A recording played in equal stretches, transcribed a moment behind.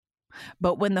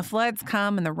But when the floods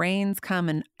come and the rains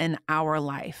come in our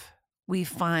life, we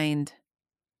find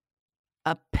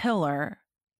a pillar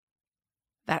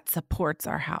that supports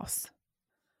our house.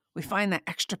 We find that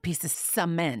extra piece of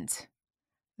cement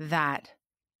that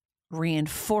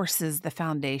reinforces the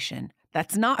foundation.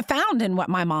 That's not found in what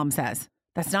my mom says.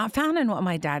 That's not found in what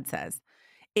my dad says.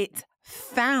 It's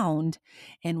found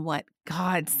in what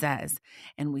God says.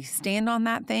 And we stand on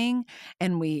that thing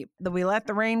and we let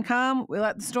the rain come. We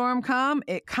let the storm come.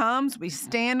 It comes. We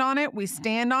stand on it. We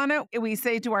stand on it. And we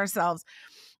say to ourselves,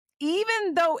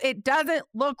 even though it doesn't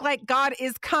look like God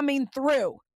is coming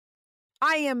through,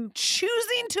 I am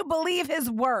choosing to believe his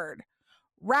word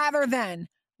rather than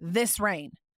this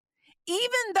rain.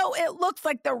 Even though it looks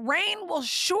like the rain will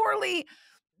surely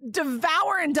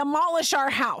devour and demolish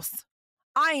our house,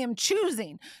 I am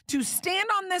choosing to stand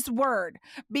on this word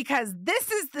because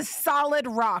this is the solid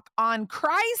rock. On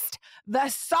Christ, the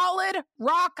solid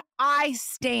rock I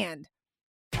stand.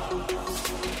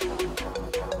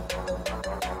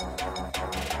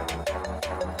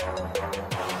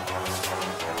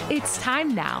 It's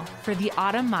time now for the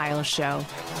Autumn Miles Show.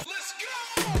 Let's go!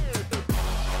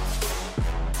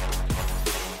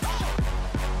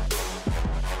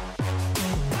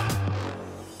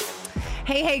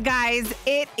 Hey guys,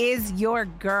 it is your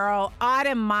girl,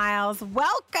 Autumn Miles.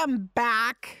 Welcome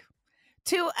back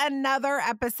to another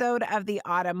episode of the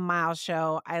Autumn Miles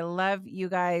Show. I love you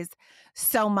guys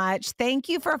so much. Thank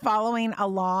you for following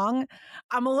along.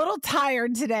 I'm a little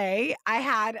tired today. I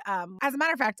had, as a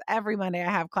matter of fact, every Monday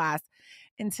I have class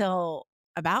until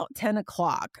about 10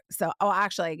 o'clock. So,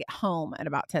 actually I get home at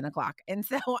about 10 o'clock. And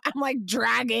so I'm like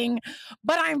dragging,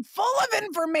 but I'm full of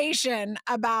information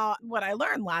about what I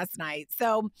learned last night.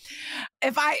 So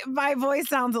if my voice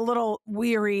sounds a little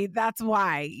weary, that's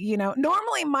why.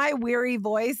 Normally my weary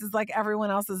voice is like everyone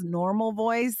else's normal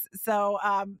voice. So,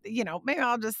 maybe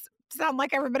I'll just sound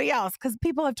like everybody else because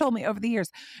people have told me over the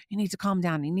years, you need to calm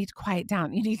down. You need to quiet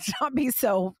down. You need to not be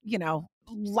so,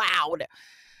 loud.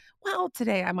 Well,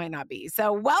 today I might not be.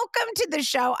 So welcome to the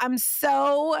show. I'm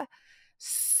so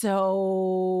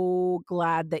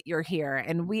glad that you're here.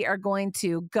 And we are going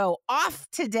to go off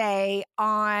today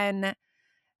on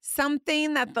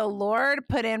something that the Lord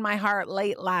put in my heart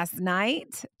late last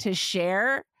night to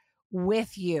share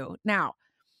with you. Now,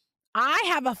 I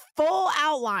have a full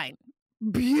outline,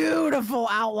 beautiful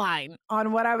outline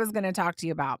on what I was going to talk to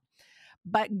you about.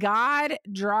 But God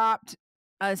dropped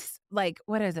us like,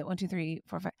 what is it? 1, 2, 3,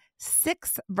 4, 5,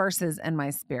 6 verses in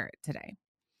my spirit today.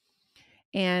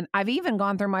 And I've even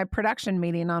gone through my production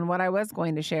meeting on what I was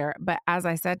going to share. But as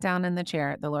I sat down in the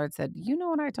chair, the Lord said, you know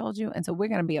what I told you? And so we're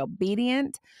going to be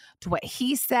obedient to what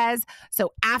he says.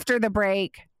 So after the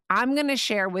break, I'm going to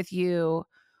share with you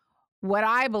what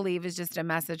I believe is just a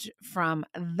message from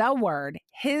the word,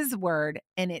 his word,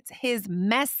 and it's his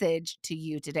message to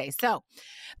you today. So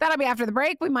that'll be after the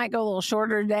break. We might go a little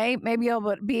shorter today. Maybe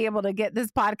you'll be able to get this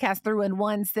podcast through in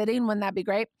one sitting. Wouldn't that be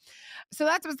great? So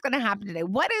that's what's going to happen today.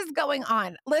 What is going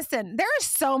on? Listen, there's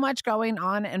so much going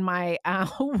on in my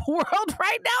world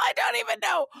right now. I don't even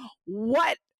know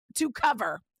what to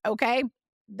cover. Okay.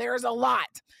 There's a lot.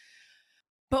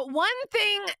 But one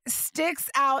thing sticks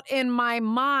out in my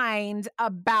mind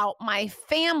about my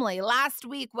family. Last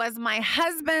week was my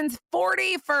husband's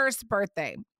 41st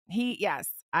birthday. He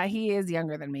is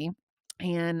younger than me.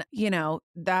 And,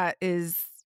 that is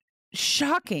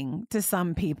shocking to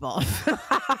some people.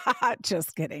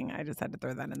 Just kidding. I just had to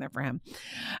throw that in there for him.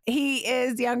 He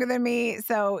is younger than me.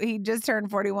 So he just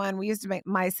turned 41.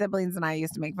 My siblings and I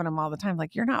used to make fun of him all the time.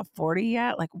 Like, you're not 40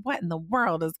 yet? Like, what in the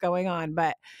world is going on?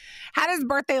 But had his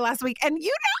birthday last week. And do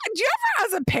you ever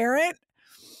as a parent,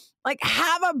 like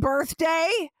have a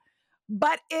birthday,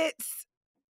 but it's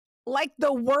like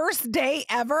the worst day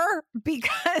ever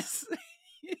because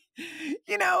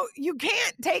you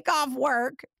can't take off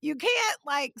work. You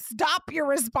can't stop your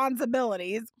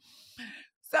responsibilities.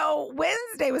 So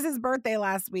Wednesday was his birthday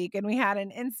last week, and we had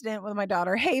an incident with my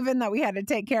daughter Haven that we had to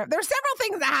take care of. There's several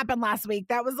things that happened last week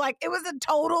that was it was a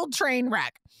total train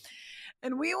wreck.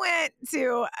 And we went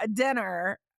to a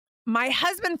dinner. My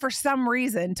husband, for some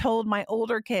reason, told my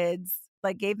older kids,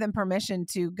 gave them permission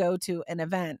to go to an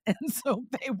event. And so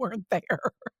they weren't there.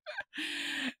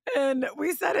 And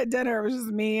we sat at dinner. It was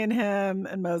just me and him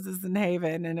and Moses and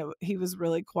Haven. And he was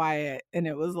really quiet. And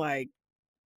it was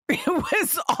it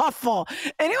was awful.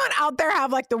 Anyone out there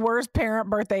have the worst parent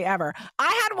birthday ever?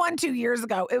 I had one 2 years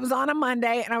ago. It was on a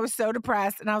Monday and I was so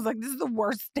depressed. And I was like, this is the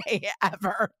worst day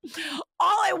ever.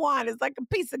 All I want is a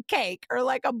piece of cake or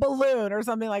a balloon or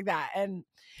something like that. And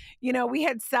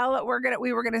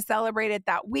we were gonna celebrate it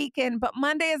that weekend, but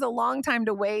Monday is a long time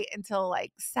to wait until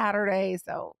like Saturday.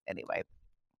 So anyway,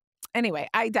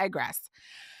 I digress.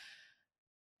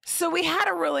 So we had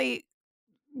a really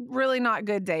not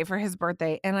good day for his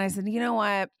birthday. And I said, you know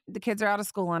what? The kids are out of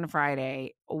school on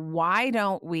Friday. Why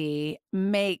don't we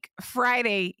make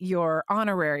Friday your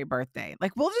honorary birthday?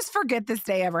 Like, we'll just forget this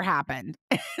day ever happened.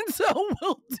 And so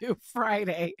we'll do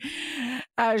Friday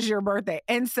as your birthday.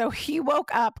 And so he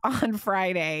woke up on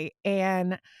Friday,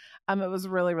 and it was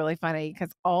really, really funny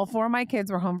because all 4 of my kids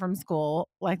were home from school.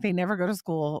 Like, they never go to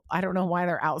school. I don't know why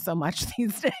they're out so much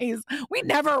these days. We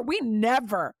never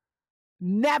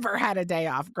had a day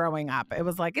off growing up. It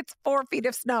was like, it's 4 feet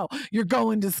of snow, you're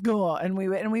going to school. And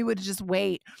we would just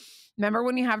wait. Remember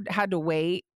when you had to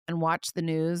wait and watch the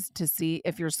news to see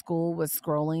if your school was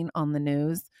scrolling on the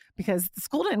news? Because the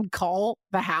school didn't call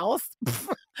the house.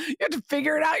 You had to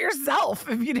figure it out yourself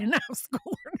if you didn't have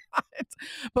school or not.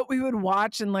 But we would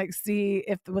watch and like see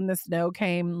if when the snow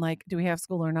came, like, do we have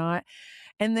school or not?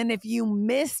 And then if you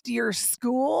missed your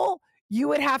school, you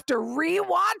would have to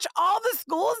rewatch all the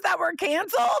schools that were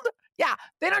canceled. Yeah,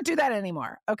 they don't do that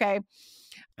anymore, okay?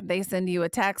 They send you a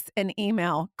text, an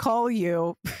email, call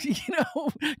you,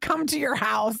 come to your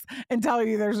house and tell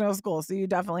you there's no school. So you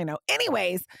definitely know.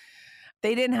 Anyways,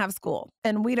 they didn't have school,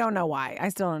 and we don't know why. I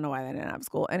still don't know why they didn't have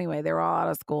school. Anyway, they were all out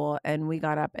of school, and we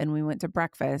got up and we went to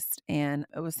breakfast, and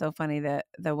it was so funny that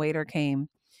the waiter came,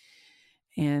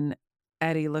 and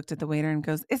Eddie looked at the waiter and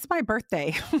goes, "It's my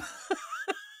birthday."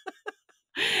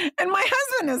 And my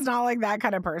husband is not like that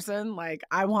kind of person. Like,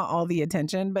 I want all the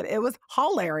attention, but it was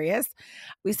hilarious.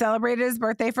 We celebrated his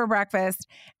birthday for breakfast,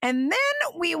 and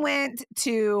then we went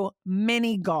to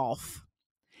mini golf.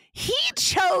 He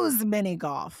chose mini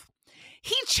golf.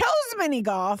 He chose mini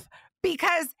golf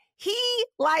because he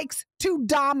likes to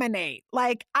dominate.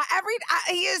 Like,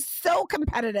 he is so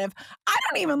competitive. I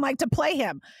don't even like to play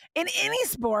him in any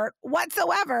sport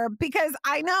whatsoever because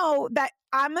I know that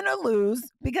I'm going to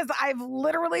lose because I've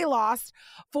literally lost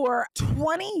for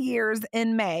 20 years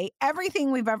in May.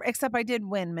 Everything we've ever, except I did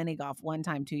win mini golf one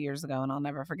time 2 years ago, and I'll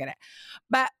never forget it.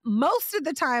 But most of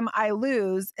the time I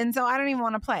lose, and so I don't even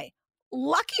want to play.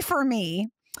 Lucky for me,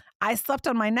 I slept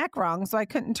on my neck wrong, so I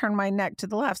couldn't turn my neck to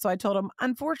the left. So I told him,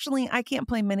 unfortunately, I can't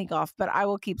play mini golf, but I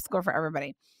will keep score for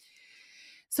everybody.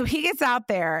 So he gets out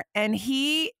there, and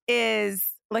he is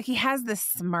like, he has this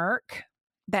smirk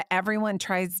that everyone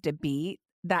tries to beat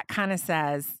that kind of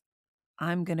says,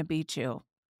 I'm going to beat you.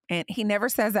 And he never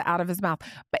says it out of his mouth,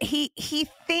 but he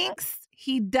thinks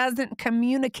he doesn't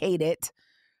communicate it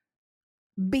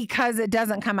because it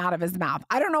doesn't come out of his mouth.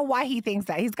 I don't know why he thinks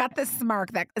that. He's got this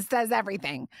smirk that says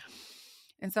everything.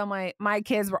 And so my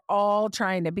kids were all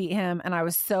trying to beat him, and I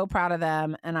was so proud of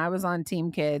them. And I was on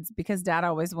Team Kids because Dad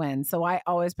always wins. So I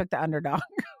always pick the underdog.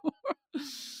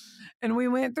 And we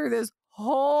went through this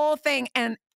whole thing,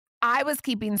 and I was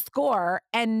keeping score,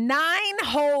 and 9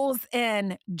 holes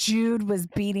in, Jude was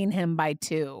beating him by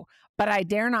 2. But I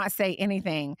dare not say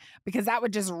anything because that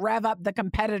would just rev up the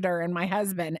competitor and my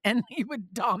husband, and he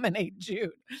would dominate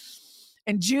Jude.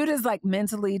 And Jude is like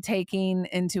mentally taking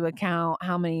into account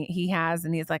how many he has.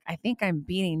 And he's like, I think I'm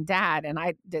beating Dad. And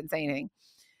I didn't say anything.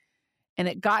 And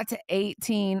it got to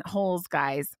 18 holes,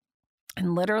 guys.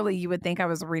 And literally you would think I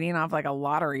was reading off like a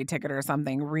lottery ticket or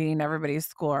something, reading everybody's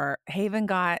score. Haven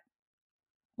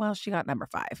she got number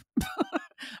 5.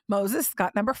 Moses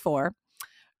got number 4.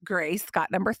 Grace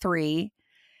got number 3.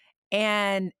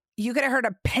 And you could have heard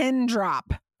a pin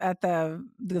drop at the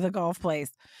golf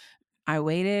place. I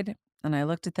waited and I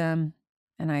looked at them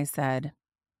and I said,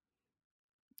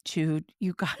 Jude,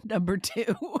 you got number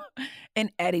 2.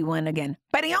 And Eddie won again.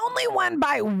 But he only won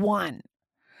by 1,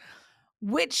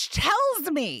 which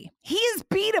tells me he is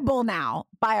beatable now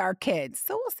by our kids.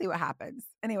 So we'll see what happens.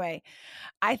 Anyway,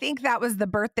 I think that was the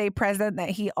birthday present that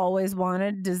he always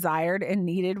wanted, desired, and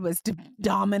needed, was to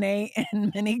dominate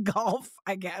in mini golf,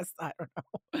 I guess. I don't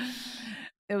know.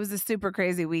 It was a super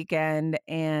crazy weekend.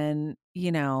 And,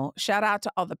 shout out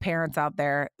to all the parents out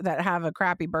there that have a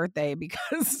crappy birthday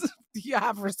because you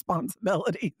have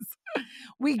responsibilities.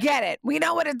 We get it. We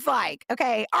know what it's like.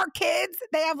 Okay. Our kids,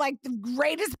 they have like the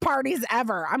greatest parties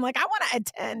ever. I'm like, I want to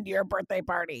attend your birthday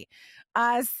party.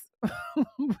 Us,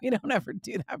 we don't ever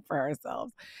do that for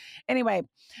ourselves. Anyway,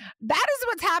 that is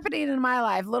what's happening in my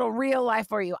life, little real life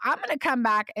for you. I'm going to come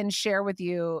back and share with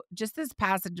you just this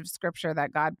passage of scripture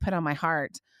that God put on my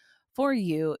heart for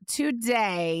you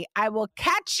today. I will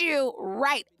catch you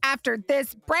right after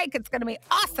this break. It's going to be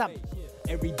awesome.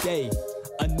 Every day,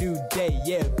 a new day,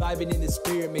 yeah. Vibing in the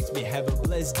spirit makes me have a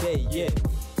blessed day, yeah.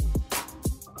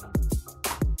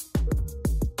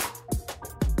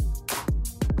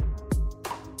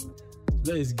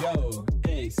 Let's go.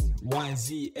 X, Y,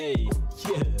 Z, A.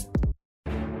 Yeah.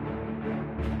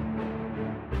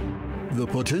 The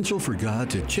potential for God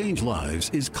to change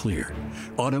lives is clear.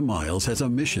 Autumn Miles has a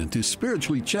mission to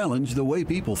spiritually challenge the way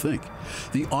people think.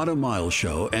 The Autumn Miles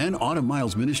Show and Autumn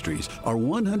Miles Ministries are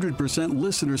 100%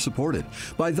 listener supported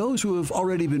by those who have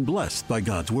already been blessed by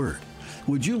God's Word.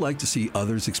 Would you like to see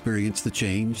others experience the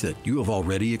change that you have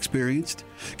already experienced?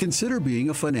 Consider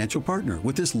being a financial partner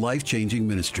with this life-changing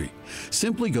ministry.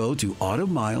 Simply go to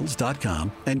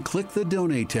autumnmiles.com and click the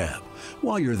Donate tab.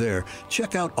 While you're there,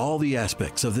 check out all the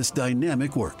aspects of this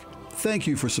dynamic work. Thank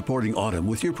you for supporting Autumn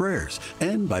with your prayers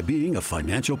and by being a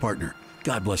financial partner.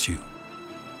 God bless you.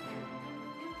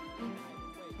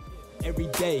 Every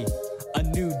day, a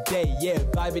new day, yeah.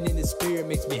 Vibing in the spirit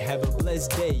makes me have a blessed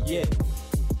day, yeah.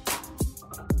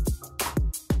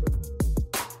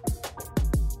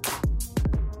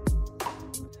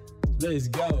 Let's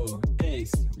go.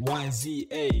 X, Y, Z,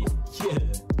 A. Yeah.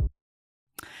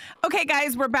 Okay,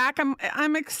 guys, we're back.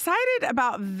 I'm excited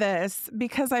about this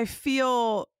because I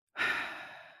feel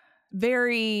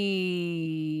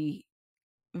very,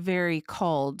 very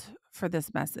called for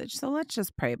this message. So let's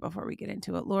just pray before we get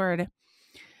into it. Lord,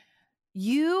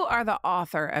 you are the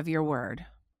author of your word.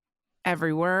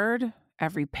 Every word,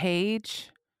 every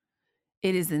page,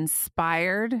 it is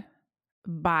inspired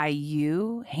by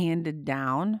you, handed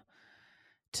down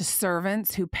to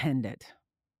servants who penned it.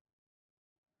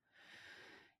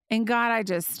 And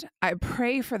God, I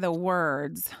pray for the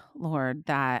words, Lord,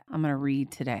 that I'm going to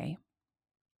read today.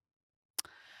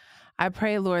 I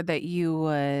pray, Lord, that you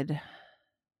would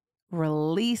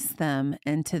release them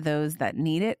into those that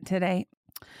need it today.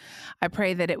 I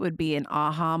pray that it would be an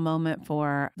aha moment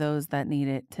for those that need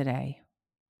it today.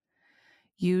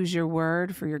 Use your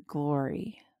word for your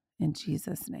glory. In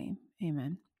Jesus' name,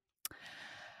 amen.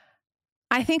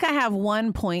 I think I have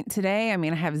one point today. I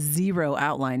mean, I have zero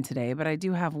outline today, but I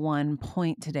do have one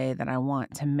point today that I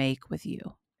want to make with you.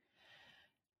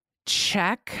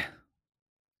 Check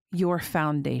your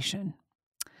foundation.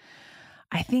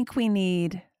 I think we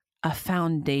need a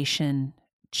foundation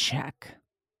check.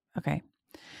 Okay.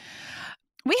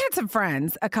 We had some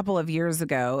friends a couple of years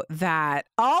ago that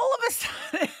all of a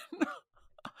sudden,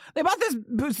 they bought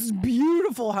this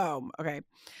beautiful home. Okay.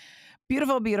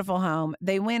 Beautiful, beautiful home.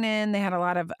 They went in, they had a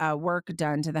lot of work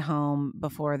done to the home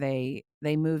before they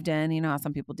moved in. You know how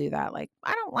some people do that. Like,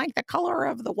 I don't like the color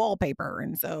of the wallpaper.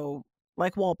 And so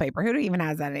like wallpaper, who even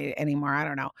has that anymore? I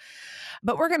don't know.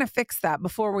 But we're going to fix that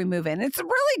before we move in. It's a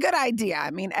really good idea.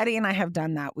 I mean, Eddie and I have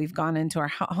done that. We've gone into our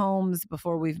homes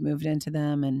before we've moved into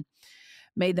them and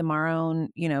made them our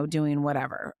own, doing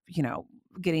whatever,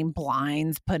 getting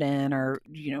blinds put in or,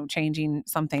 changing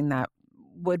something that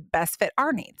would best fit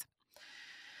our needs.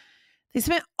 They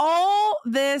spent all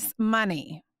of this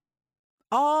money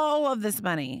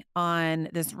on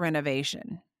this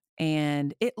renovation,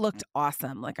 and it looked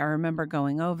awesome. Like, I remember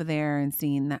going over there and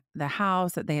seeing the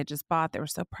house that they had just bought. They were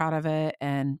so proud of it.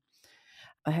 And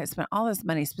I had spent all this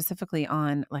money specifically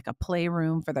on like a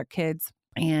playroom for their kids.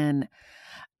 And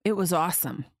it was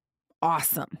awesome.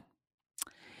 Awesome.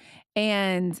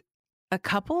 And a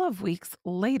couple of weeks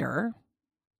later,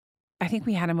 I think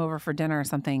we had them over for dinner or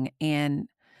something. And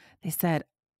they said,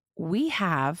 we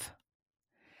have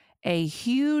a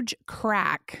huge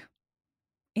crack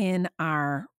in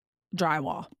our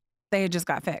drywall. They had just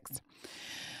got fixed.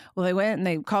 Well, they went and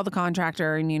they called the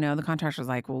contractor and, the contractor was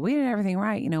like, well, we did everything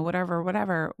right,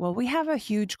 whatever. Well, we have a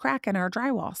huge crack in our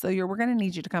drywall. So we're going to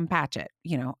need you to come patch it.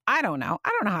 I don't know. I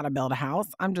don't know how to build a house.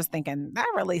 I'm just thinking that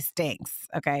really stinks.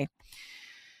 Okay.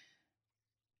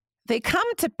 They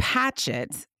come to patch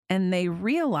it and they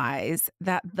realize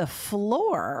that the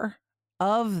floor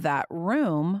of that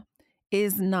room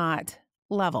is not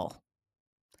level.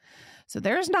 So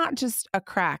there's not just a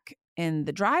crack in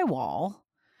the drywall.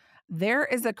 There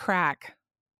is a crack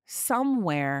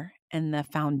somewhere in the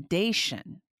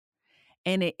foundation,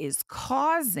 and it is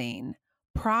causing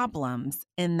problems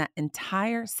in that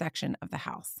entire section of the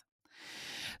house.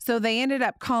 So they ended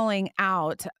up calling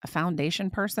out a foundation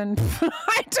person.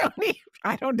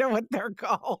 I don't know what they're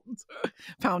called.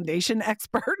 Foundation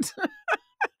expert.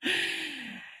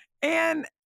 And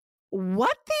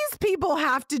what these people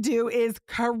have to do is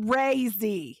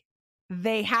crazy.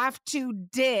 They have to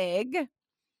dig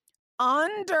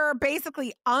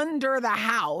basically under the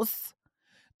house,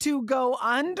 to go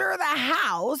under the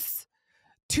house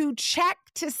to check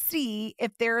to see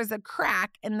if there is a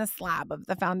crack in the slab of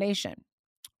the foundation,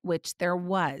 which there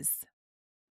was.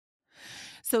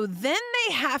 So then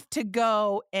they have to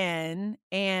go in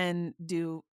and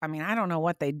do, I don't know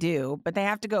what they do, but they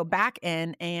have to go back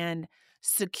in and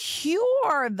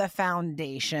secure the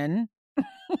foundation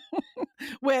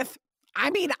with,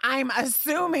 I'm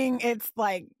assuming it's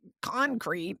like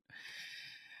concrete,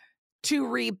 to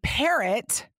repair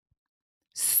it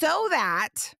so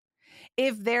that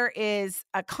if there is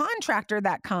a contractor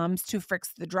that comes to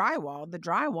fix the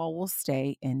drywall will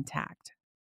stay intact.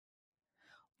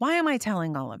 Why am I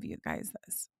telling all of you guys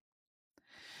this?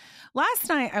 Last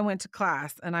night I went to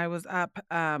class and I was up.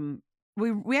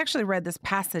 We actually read this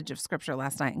passage of scripture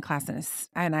last night in class,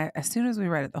 and as soon as we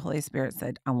read it, the Holy Spirit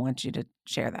said, "I want you to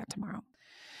share that tomorrow."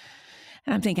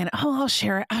 And I'm thinking, I'll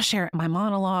share it. I'll share it in my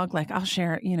monologue. Like, I'll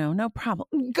share it, no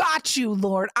problem. Got you,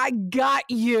 Lord. I got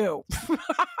you.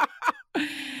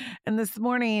 And this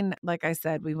morning, like I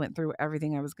said, we went through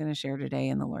everything I was going to share today.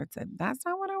 And the Lord said, that's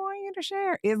not what I want you to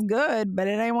share. It's good, but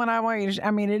it ain't what I want you to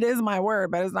share. It is my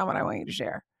word, but it's not what I want you to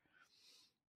share.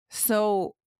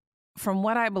 So from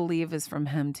what I believe is from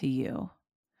him to you,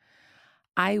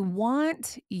 I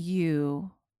want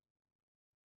you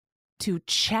to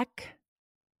check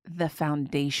the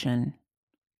foundation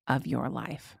of your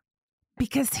life.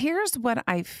 Because here's what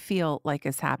I feel like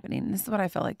is happening. This is what I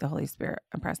feel like the Holy Spirit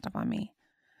impressed upon me.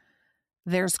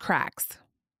 There's cracks.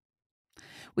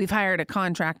 We've hired a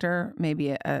contractor, maybe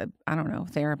a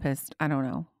therapist,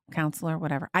 counselor,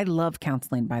 whatever. I love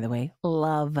counseling, by the way.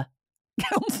 Love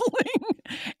counseling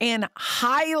and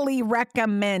highly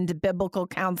recommend biblical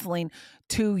counseling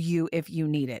to you if you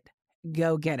need it.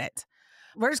 Go get it.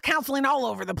 There's counseling all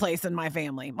over the place in my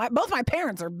family. Both my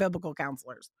parents are biblical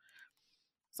counselors.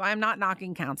 So I'm not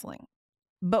knocking counseling.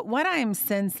 But what I'm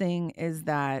sensing is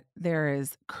that there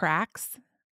is cracks.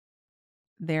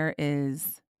 There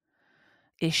is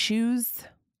issues.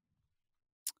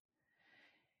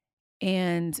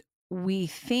 And we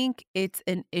think it's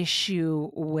an issue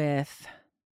with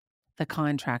the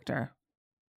contractor.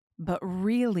 But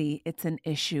really, it's an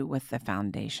issue with the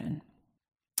foundation.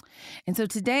 And so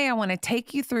today I want to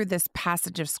take you through this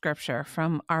passage of scripture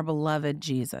from our beloved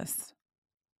Jesus.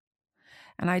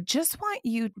 And I just want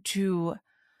you to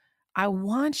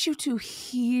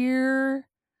hear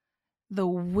the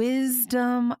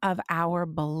wisdom of our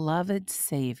beloved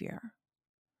Savior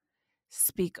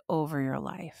speak over your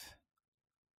life.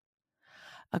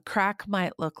 A crack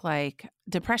might look like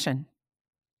depression.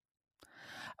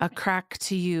 A crack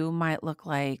to you might look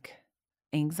like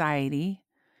anxiety.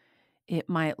 It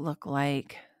might look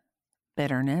like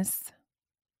bitterness.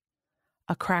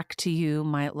 A crack to you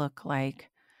might look like,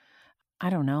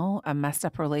 a messed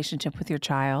up relationship with your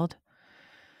child.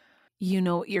 You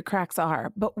know what your cracks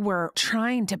are, but we're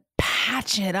trying to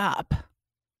patch it up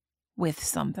with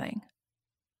something.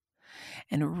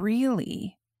 And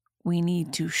really, we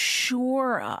need to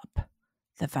shore up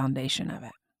the foundation of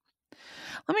it.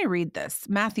 Let me read this.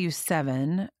 Matthew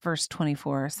 7, verse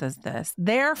 24 says this.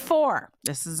 Therefore,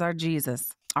 this is our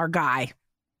Jesus, our guy.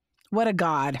 What a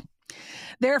God.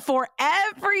 Therefore,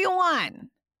 everyone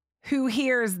who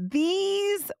hears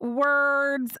these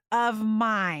words of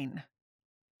mine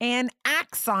and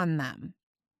acts on them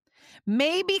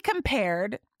may be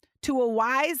compared to a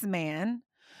wise man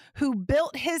who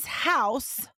built his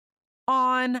house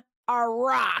on a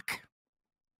rock.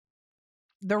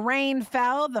 The rain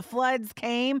fell, the floods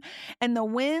came, and the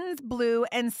winds blew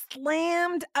and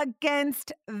slammed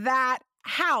against that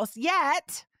house.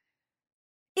 Yet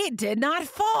it did not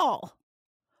fall,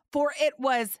 for it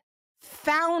was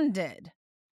founded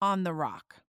on the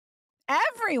rock.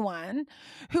 Everyone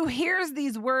who hears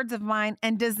these words of mine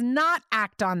and does not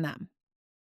act on them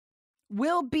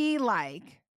will be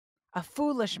like a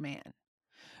foolish man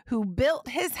who built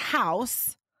his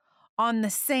house on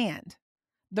the sand.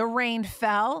 The rain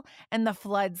fell and the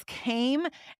floods came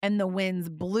and the winds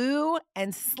blew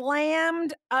and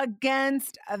slammed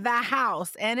against the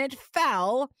house, and it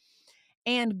fell,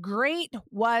 and great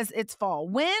was its fall.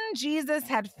 When Jesus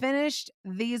had finished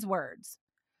these words,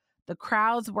 the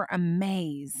crowds were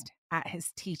amazed at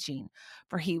his teaching,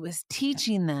 for he was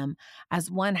teaching them as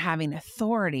one having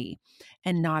authority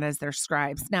and not as their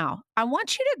scribes. Now, I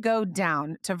want you to go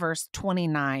down to verse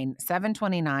 29,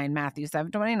 7:29, Matthew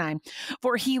 7:29,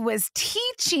 for he was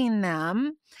teaching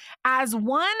them as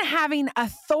one having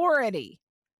authority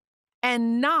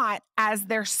and not as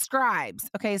their scribes.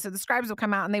 Okay, so the scribes would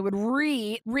come out and they would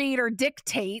read or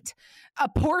dictate a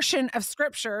portion of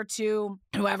scripture to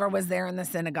whoever was there in the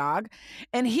synagogue.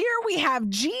 And here we have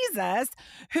Jesus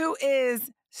who is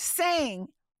saying,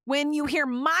 when you hear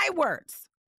my words,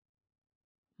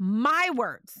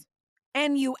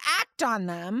 and you act on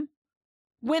them,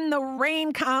 when the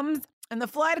rain comes and the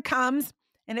flood comes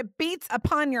and it beats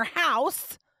upon your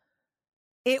house,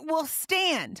 it will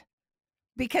stand,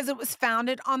 because it was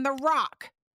founded on the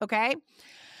rock. okay?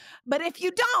 But if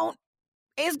you don't,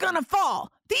 it's going to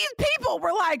fall. These people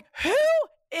were like, who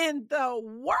in the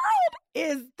world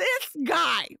is this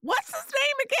guy? What's his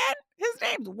name again? His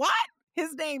name's what?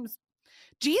 His name's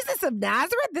Jesus of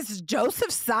Nazareth? This is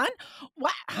Joseph's son?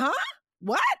 What? Huh?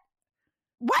 What?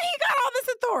 Why he got all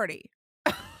this authority?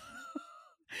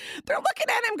 They're looking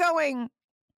at him going,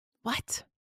 what?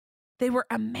 They were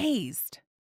amazed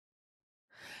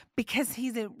because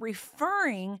he's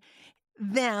referring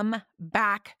them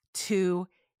back to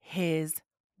his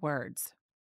words.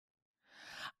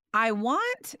 I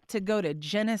want to go to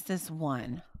Genesis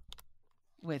 1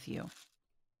 with you.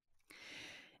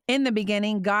 In the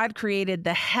beginning, God created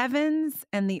the heavens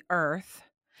and the earth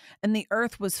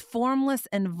was formless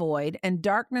and void, and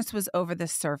darkness was over the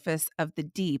surface of the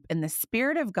deep, and the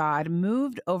Spirit of God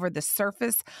moved over the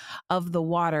surface of the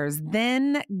waters.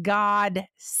 Then God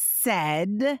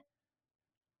said,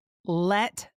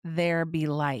 "Let there be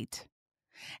light."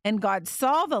 And God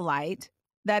saw the light,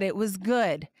 that it was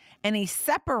good, and he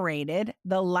separated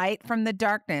the light from the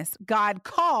darkness. God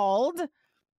called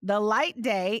the light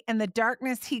day, and the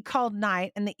darkness he called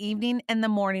night, and the evening and the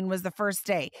morning was the first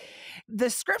day. The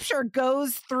scripture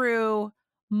goes through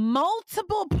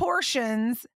multiple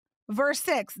portions. Verse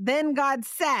 6, then God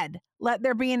said, let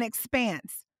there be an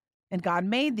expanse. And God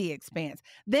made the expanse.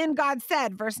 Then God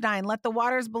said, verse 9, let the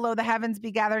waters below the heavens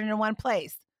be gathered into one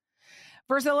place.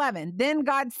 Verse 11, then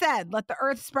God said, let the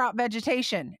earth sprout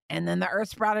vegetation. And then the earth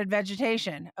sprouted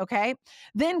vegetation, okay?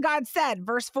 Then God said,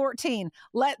 verse 14,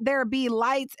 let there be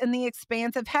lights in the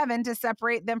expanse of heaven to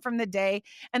separate them from the day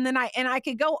and the night. And I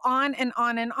could go on and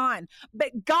on and on.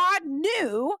 But God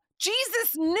knew,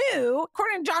 Jesus knew,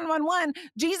 according to John 1:1,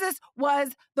 Jesus was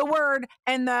the Word,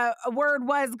 and the Word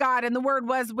was God, and the Word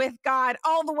was with God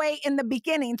all the way in the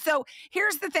beginning. So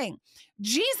here's the thing.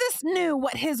 Jesus knew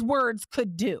what his words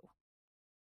could do.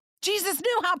 Jesus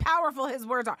knew how powerful his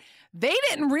words are. They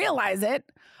didn't realize it,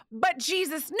 but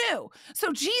Jesus knew.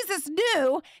 So Jesus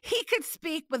knew he could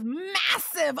speak with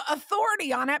massive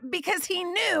authority on it because he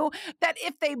knew that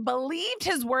if they believed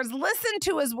his words, listened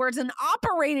to his words, and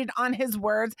operated on his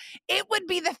words, it would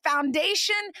be the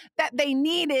foundation that they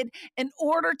needed in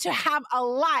order to have a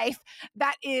life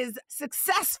that is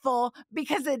successful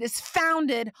because it is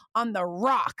founded on the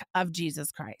rock of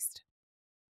Jesus Christ.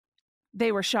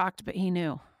 They were shocked, but he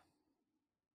knew.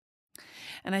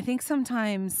 And I think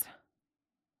sometimes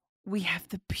we have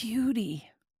the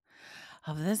beauty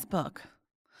of this book,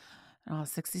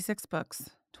 66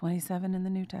 books, 27 in the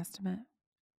New Testament,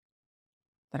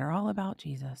 that are all about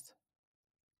Jesus.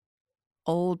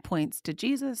 Old points to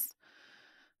Jesus,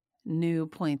 new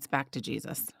points back to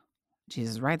Jesus.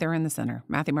 Jesus right there in the center,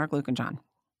 Matthew, Mark, Luke, and John.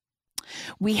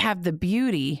 We have the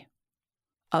beauty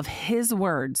of his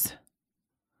words,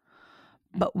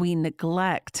 but we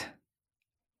neglect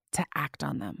to act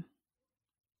on them.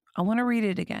 I want to read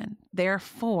it again.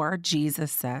 Therefore, Jesus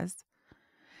says,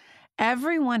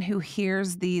 everyone who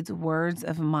hears these words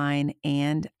of mine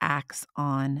and acts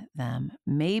on them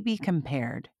may be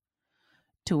compared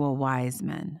to a wise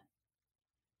man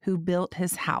who built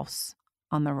his house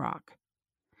on the rock.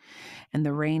 And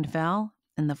the rain fell,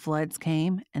 and the floods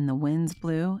came, and the winds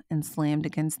blew and slammed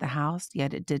against the house,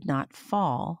 yet it did not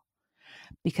fall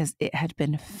because it had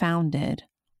been founded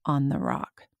on the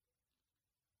rock.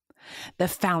 The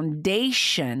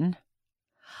foundation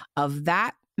of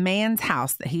that man's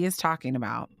house that he is talking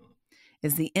about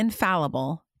is the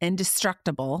infallible,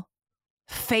 indestructible,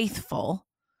 faithful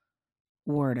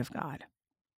Word of God.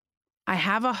 I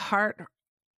have a heart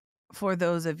for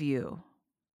those of you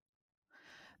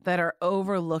that are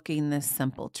overlooking this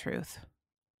simple truth.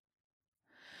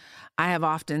 I have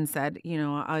often said,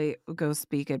 I go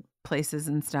speak at places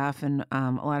and stuff, and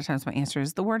a lot of times my answer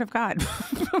is the Word of God.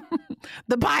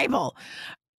 The Bible.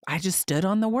 I just stood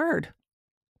on the word.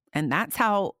 And that's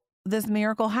how this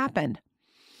miracle happened.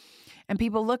 And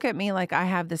people look at me like I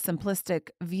have the simplistic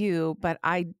view, but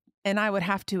I would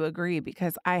have to agree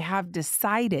because I have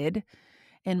decided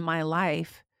in my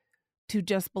life to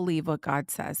just believe what God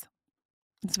says.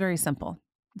 It's very simple.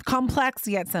 Complex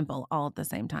yet simple all at the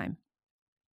same time.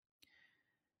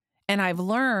 And I've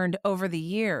learned over the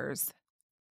years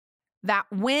that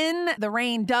when the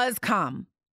rain does come,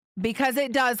 because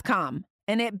it does come,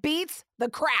 and it beats the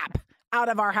crap out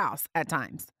of our house at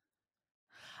times,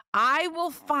 I will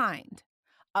find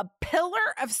a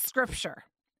pillar of scripture,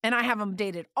 and I have them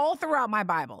dated all throughout my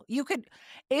Bible. You could,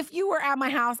 if you were at my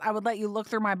house, I would let you look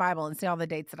through my Bible and see all the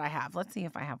dates that I have. Let's see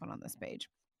if I have one on this page.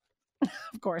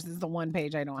 Of course, it's the one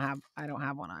page I don't have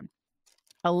one on.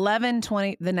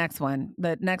 11:20, the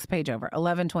next page over,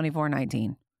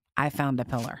 11:24:19. I found a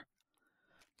pillar.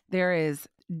 There is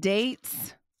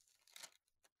dates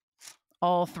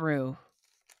all through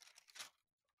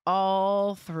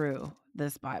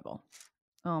this Bible.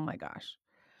 Oh my gosh.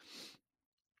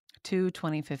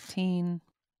 2015,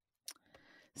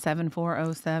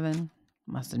 7407.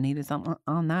 Must have needed something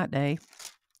on that day.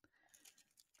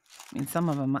 I mean, some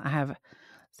of them I have,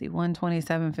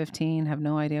 12715, have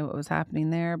no idea what was happening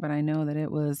there, but I know that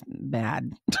it was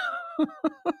bad.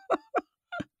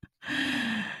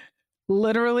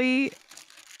 Literally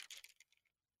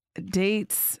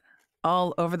dates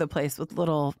all over the place with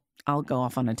little, I'll go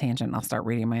off on a tangent. I'll start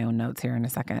reading my own notes here in a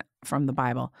second from the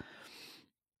Bible.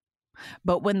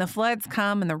 But when the floods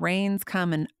come and the rains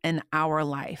come in our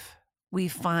life, we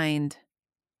find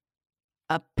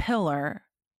a pillar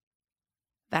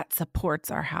that supports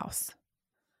our house.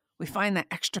 We find that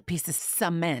extra piece of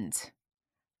cement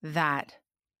that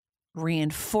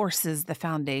reinforces the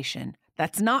foundation.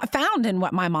 That's not found in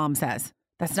what my mom says.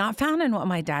 That's not found in what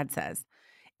my dad says.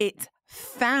 It's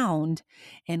found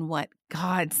in what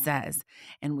God says.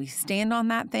 And we stand on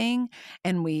that thing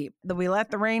and we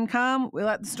let the rain come, we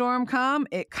let the storm come,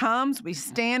 it comes, we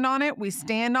stand on it, we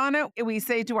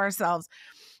say to ourselves,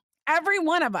 every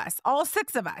one of us, all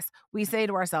 6 of us, we say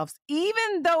to ourselves,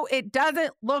 even though it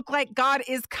doesn't look like God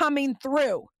is coming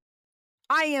through,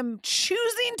 I am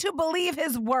choosing to believe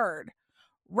his word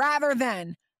rather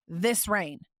than this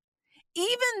rain.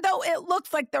 Even though it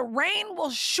looks like the rain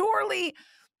will surely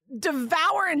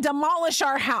devour and demolish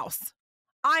our house,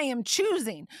 I am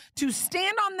choosing to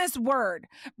stand on this word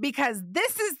because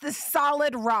this is the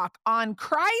solid rock. On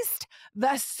Christ,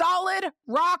 the solid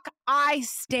rock I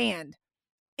stand.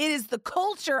 It is the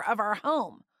culture of our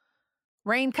home.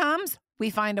 Rain comes, we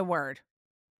find a word.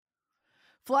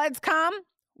 Floods come,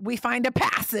 we find a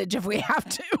passage if we have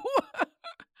to.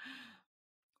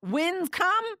 Winds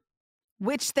come,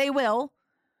 which they will.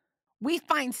 We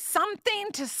find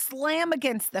something to slam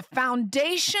against the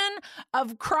foundation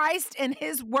of Christ and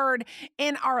his word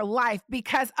in our life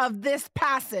because of this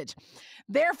passage.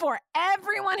 Therefore,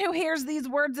 everyone who hears these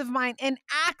words of mine and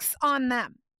acts on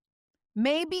them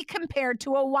may be compared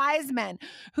to a wise man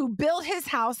who built his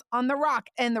house on the rock,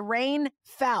 and the rain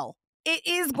fell. It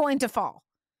is going to fall.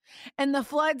 And the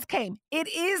floods came. It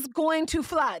is going to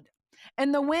flood.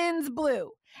 And the winds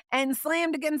blew and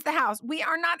slammed against the house. We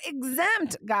are not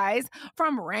exempt, guys,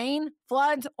 from rain,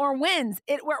 floods, or winds.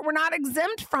 We're not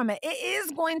exempt from it. It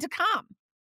is going to come.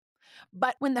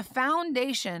 But when the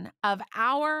foundation of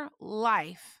our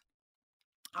life,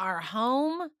 our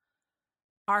home,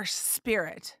 our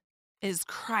spirit is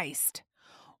Christ,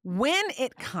 when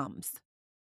it comes,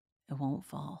 it won't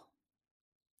fall,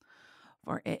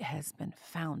 for it has been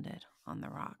founded on the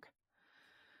rock.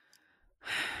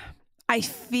 I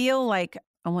feel like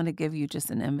I want to give you just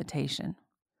an invitation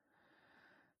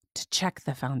to check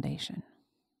the foundation.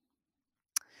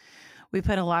 We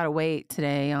put a lot of weight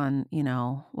today on,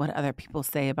 what other people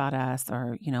say about us,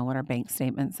 or, what our bank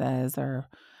statement says, or,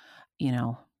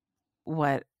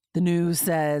 what the news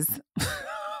says.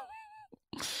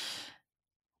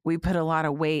 We put a lot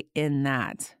of weight in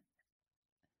that,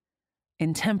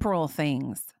 in temporal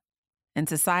things, in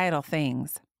societal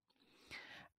things.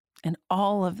 And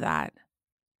all of that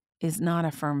is not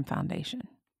a firm foundation.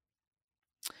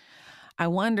 I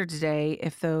wonder today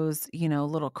if those,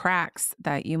 little cracks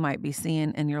that you might be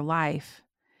seeing in your life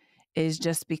is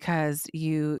just because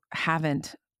you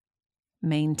haven't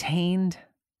maintained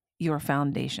your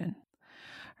foundation.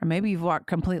 Or maybe you've walked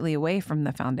completely away from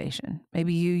the foundation.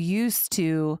 Maybe you used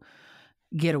to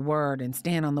get a word and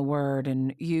stand on the word,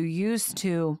 and you used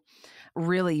to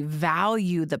really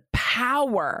value the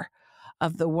power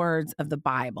of the words of the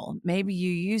Bible. Maybe you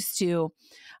used to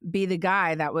be the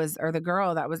guy that was, or the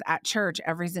girl that was at church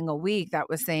every single week that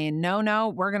was saying, no,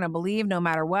 we're going to believe no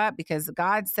matter what because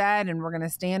God said, and we're going to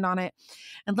stand on it.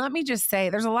 And let me just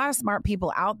say, there's a lot of smart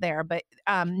people out there, but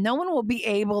no one will be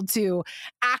able to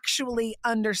actually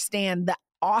understand the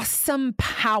awesome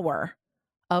power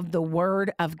of the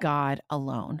word of God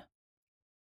alone.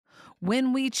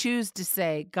 When we choose to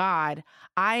say, God,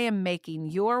 I am making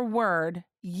your word,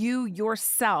 you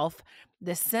yourself,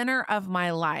 the center of my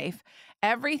life,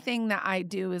 everything that I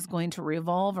do is going to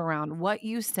revolve around what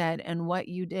you said and what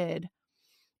you did.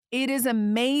 It is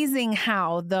amazing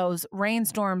how those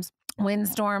rainstorms,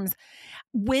 windstorms,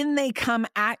 when they come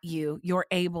at you, you're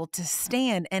able to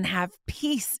stand and have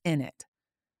peace in it.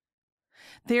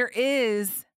 There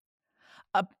is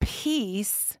a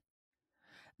peace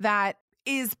that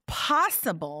is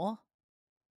possible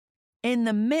in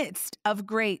the midst of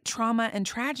great trauma and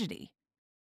tragedy.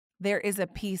 There is a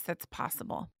peace that's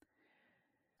possible.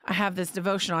 I have this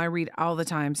devotional I read all the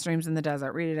time, Streams in the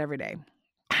Desert. Read it every day.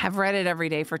 have read it every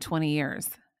day for 20 years.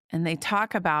 And they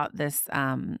talk about this,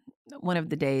 one of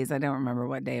the days, I don't remember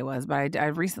what day it was, but I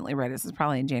recently read it. This is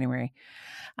probably in January.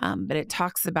 But it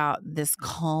talks about this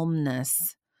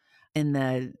calmness in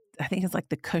I think it's like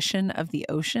the cushion of the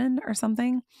ocean or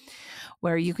something,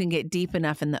 where you can get deep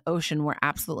enough in the ocean where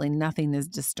absolutely nothing is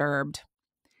disturbed.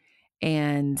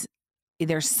 And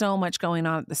there's so much going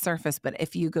on at the surface, but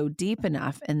if you go deep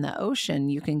enough in the ocean,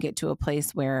 you can get to a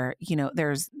place where,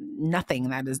 there's nothing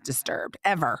that is disturbed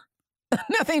ever.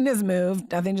 Nothing is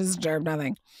moved, nothing is disturbed,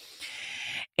 nothing.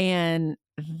 And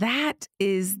that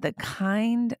is the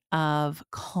kind of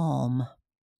calm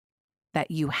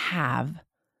that you have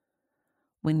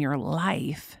when your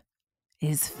life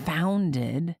is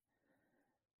founded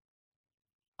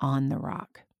on the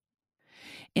rock.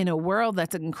 In a world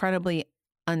that's incredibly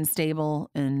unstable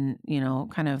and,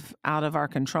 kind of out of our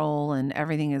control, and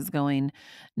everything is going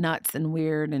nuts and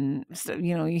weird. And so,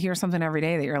 you hear something every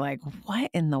day that you're like,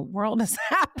 what in the world is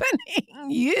happening?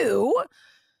 You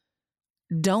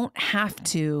don't have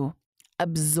to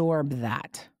absorb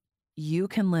that. You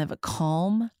can live a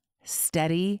calm,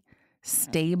 steady,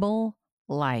 stable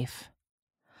life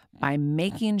by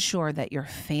making sure that your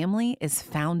family is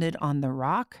founded on the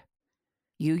rock.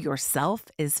 You yourself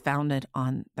is founded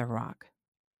on the rock.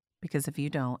 Because if you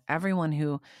don't, everyone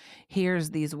who hears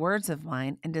these words of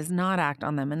mine and does not act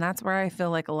on them, and that's where I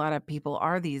feel like a lot of people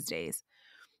are these days.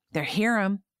 They hear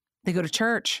them, they go to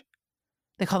church,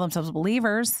 they call themselves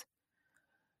believers,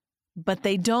 but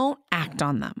they don't act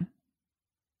on them.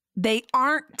 They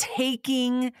aren't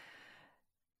taking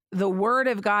the word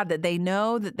of God that they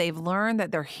know, that they've learned,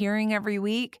 that they're hearing every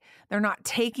week. They're not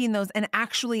taking those and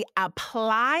actually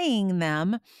applying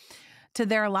them to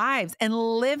their lives and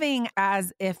living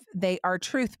as if they are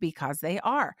truth, because they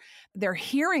are. They're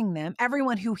hearing them.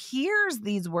 Everyone who hears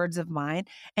these words of mine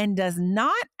and does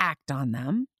not act on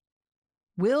them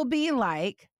will be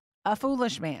like a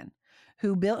foolish man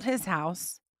who built his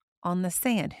house on the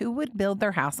sand. Who would build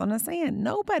their house on the sand?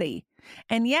 Nobody.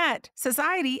 And yet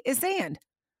society is sand.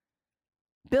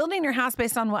 Building your house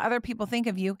based on what other people think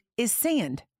of you is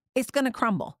sand. It's going to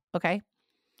crumble, okay?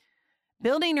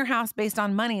 Building your house based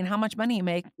on money and how much money you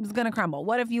make is going to crumble.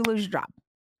 What if you lose your job?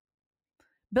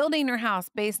 Building your house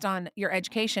based on your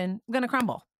education is going to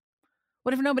crumble.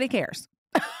 What if nobody cares?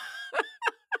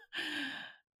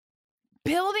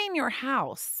 Building your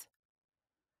house,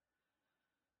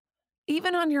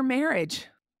 even on your marriage,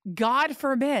 God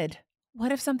forbid,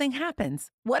 what if something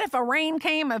happens? What if a rain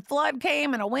came, a flood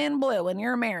came, and a wind blew in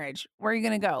your marriage? Where are you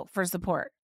going to go for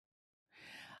support?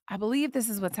 I believe this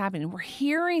is what's happening. We're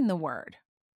hearing the word,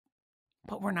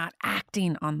 but we're not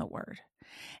acting on the word.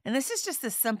 And this is just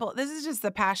this is just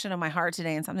the passion of my heart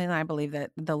today, and something that I believe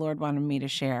that the Lord wanted me to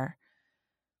share.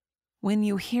 When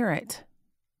you hear it,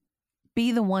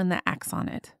 be the one that acts on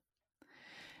it.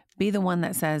 Be the one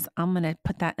that says, I'm going to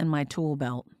put that in my tool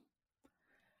belt,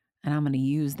 and I'm going to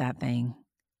use that thing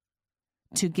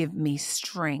to give me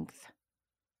strength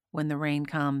when the rain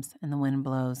comes and the wind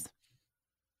blows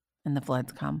and the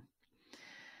floods come.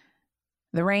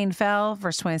 The rain fell,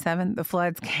 verse 27, the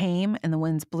floods came and the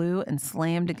winds blew and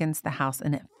slammed against the house,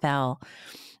 and it fell,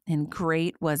 and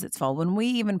great was its fall. When we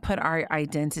even put our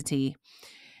identity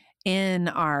in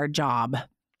our job,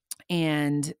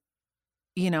 and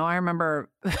I remember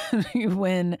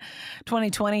when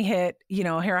 2020 hit,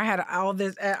 here I had all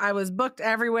this, I was booked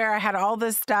everywhere. I had all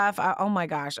this stuff. Oh my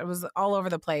gosh, I was all over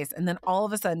the place. And then all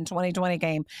of a sudden 2020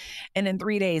 came, and in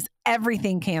 3 days,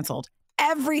 everything canceled.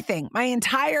 Everything, my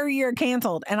entire year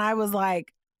canceled. And I was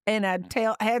like in a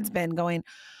headspin going,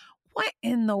 what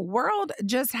in the world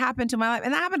just happened to my life?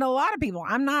 And that happened to a lot of people.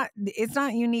 It's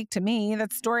not unique to me.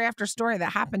 That's story after story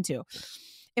that happened to.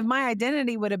 If my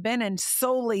identity would have been in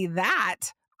solely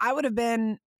that, I wouldn't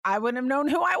have known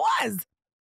who I was.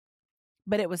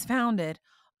 But it was founded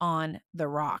on the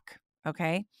rock,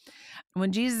 okay?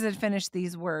 When Jesus had finished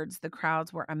these words, the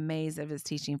crowds were amazed at his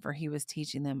teaching, for he was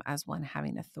teaching them as one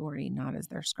having authority, not as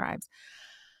their scribes.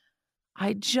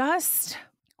 I just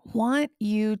want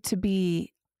you to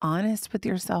be honest with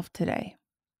yourself today.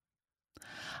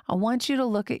 I want you to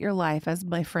look at your life as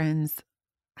my friend's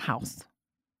house.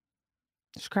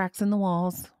 There's cracks in the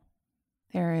walls.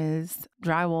 There is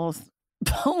drywall's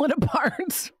falling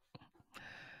apart.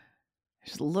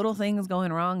 There's little things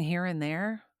going wrong here and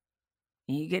there.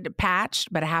 You get it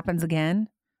patched, but it happens again.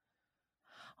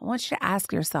 I want you to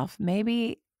ask yourself,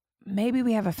 maybe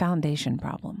we have a foundation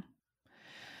problem.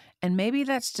 And maybe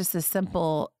that's just a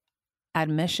simple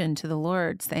admission to the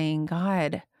Lord saying,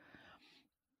 God,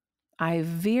 I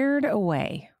veered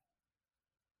away.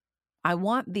 I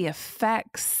want the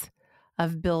effects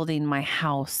of building my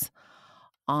house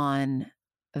on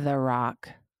the rock.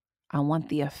 I want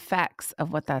the effects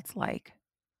of what that's like.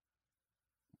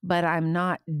 But I'm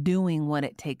not doing what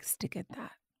it takes to get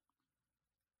that.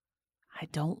 I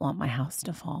don't want my house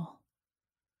to fall.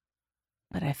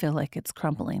 But I feel like it's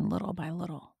crumbling little by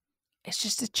little. It's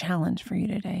just a challenge for you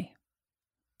today.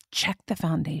 Check the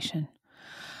foundation.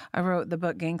 I wrote the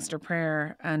book Gangster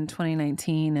Prayer in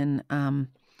 2019 and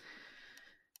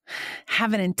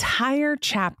have an entire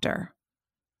chapter,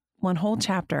 one whole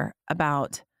chapter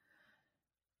about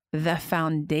the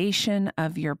foundation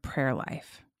of your prayer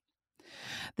life.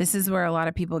 This is where a lot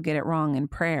of people get it wrong in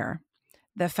prayer.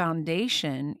 The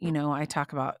foundation, I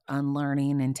talk about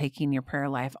unlearning and taking your prayer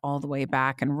life all the way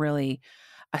back and really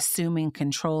assuming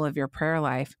control of your prayer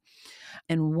life.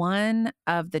 And one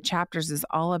of the chapters is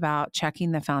all about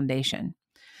checking the foundation.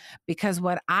 Because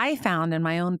what I found in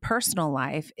my own personal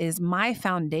life is my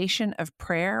foundation of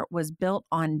prayer was built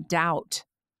on doubt.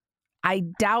 I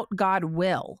doubt God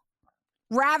will,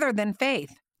 rather than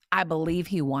faith. I believe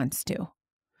He wants to.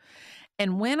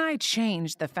 And when I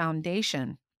changed the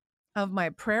foundation of my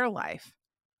prayer life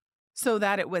so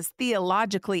that it was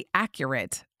theologically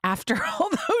accurate after all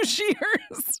those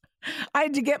years, I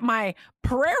had to get my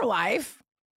prayer life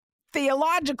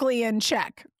theologically in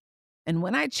check. And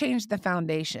when I changed the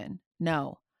foundation,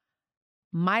 no,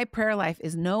 my prayer life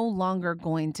is no longer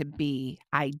going to be,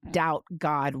 I doubt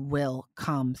God will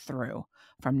come through.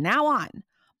 From now on,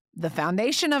 the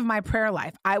foundation of my prayer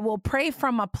life, I will pray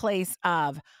from a place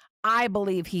of, I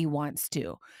believe He wants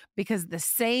to, because the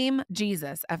same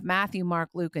Jesus of Matthew, Mark,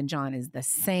 Luke, and John is the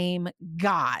same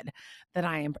God that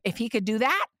I am. If He could do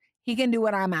that, He can do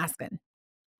what I'm asking.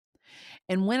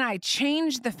 And when I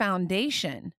changed the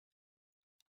foundation,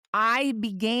 I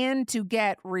began to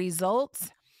get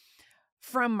results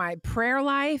from my prayer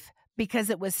life because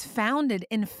it was founded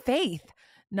in faith,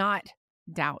 not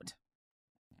doubt.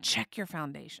 Check your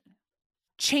foundation.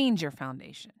 Change your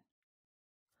foundation.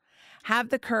 Have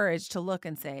the courage to look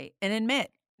and say, and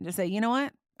admit, to say, you know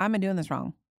what? I've been doing this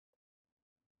wrong.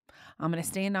 I'm going to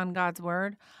stand on God's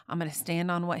word. I'm going to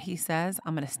stand on what He says.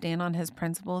 I'm going to stand on His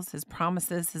principles, His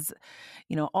promises, His,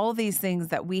 all these things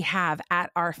that we have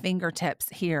at our fingertips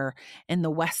here in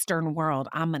the Western world.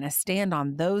 I'm going to stand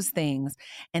on those things.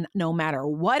 And no matter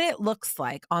what it looks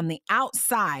like on the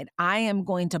outside, I am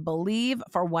going to believe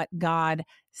for what God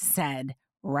said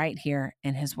right here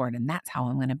in His word. And that's how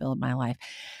I'm going to build my life.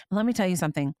 And let me tell you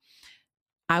something.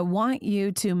 I want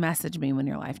you to message me when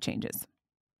your life changes,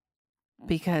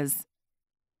 because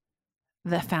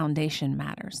the foundation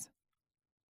matters.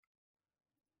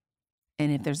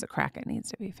 And if there's a crack, it needs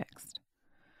to be fixed.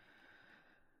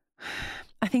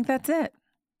 I think that's it.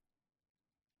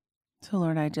 So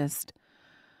Lord, I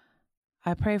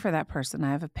pray for that person.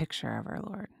 I have a picture of her,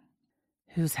 Lord,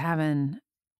 who's having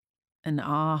an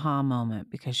aha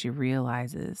moment because she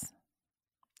realizes,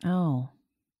 oh,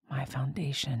 my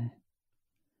foundation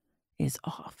is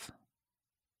off.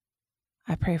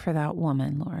 I pray for that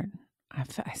woman, Lord. I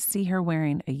see her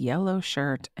wearing a yellow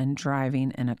shirt and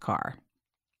driving in a car.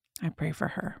 I pray for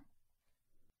her,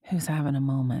 who's having a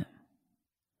moment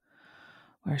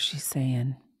where she's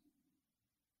saying,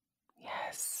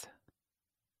 yes,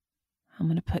 I'm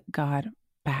going to put God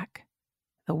back,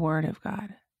 the word of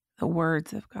God, the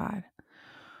words of God,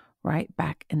 right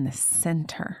back in the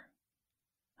center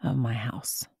of my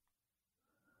house.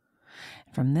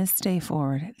 From this day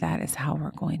forward, that is how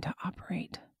we're going to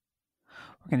operate.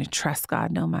 We're going to trust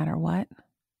God no matter what.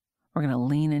 We're going to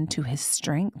lean into His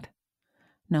strength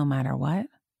no matter what.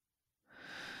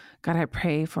 God, I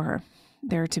pray for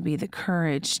there to be the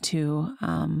courage to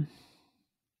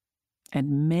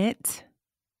admit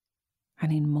I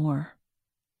need more.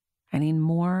 I need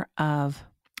more of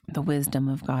the wisdom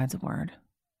of God's word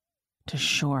to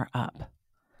shore up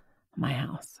my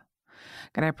house.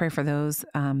 God, I pray for those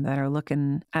that are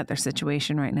looking at their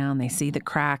situation right now and they see the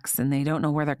cracks and they don't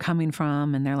know where they're coming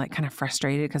from and they're like kind of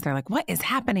frustrated because they're like, what is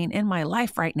happening in my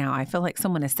life right now? I feel like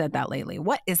someone has said that lately.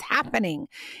 What is happening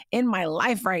in my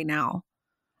life right now?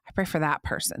 I pray for that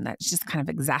person that's just kind of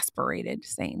exasperated,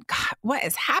 saying, God, what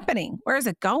is happening? Where is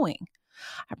it going?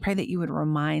 I pray that you would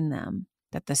remind them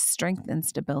that the strength and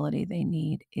stability they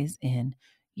need is in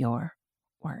your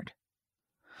word.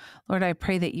 Lord, I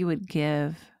pray that you would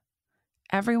give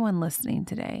everyone listening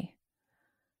today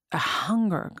a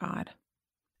hunger, God,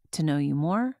 to know you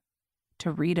more,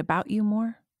 to read about you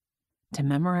more, to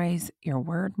memorize your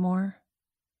word more,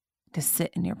 to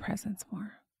sit in your presence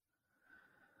more.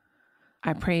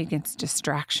 I pray against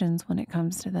distractions when it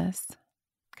comes to this.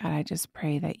 God, I just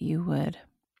pray that you would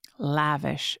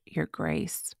lavish your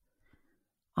grace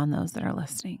on those that are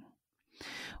listening.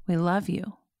 We love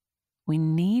you. We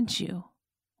need you.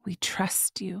 We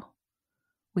trust you.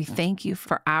 We thank you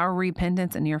for our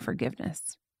repentance and your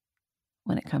forgiveness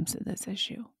when it comes to this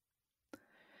issue.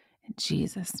 In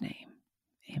Jesus' name,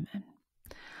 amen.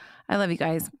 I love you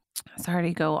guys. Sorry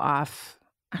to go off.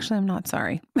 Actually, I'm not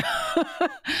sorry.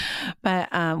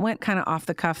 But went kind of off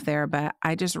the cuff there. But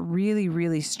I just really,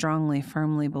 really strongly,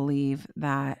 firmly believe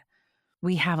that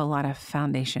we have a lot of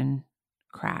foundation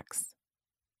cracks.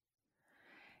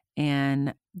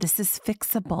 And this is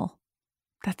fixable.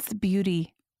 That's the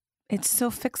beauty. It's so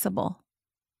fixable.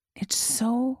 It's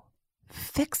so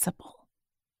fixable.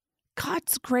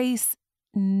 God's grace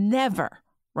never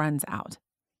runs out,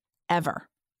 ever.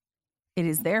 It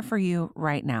is there for you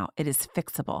right now. It is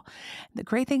fixable. The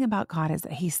great thing about God is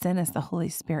that he sent us the Holy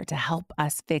Spirit to help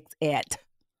us fix it.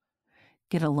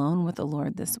 Get alone with the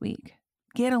Lord this week.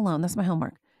 Get alone. That's my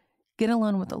homework. Get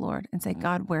alone with the Lord and say,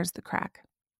 God, where's the crack?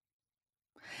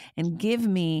 And give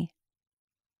me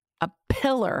a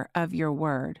pillar of your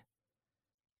word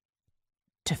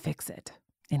to fix it.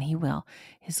 And he will.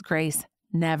 His grace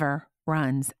never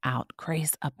runs out.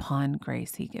 Grace upon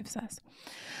grace he gives us.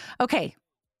 Okay.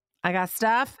 I got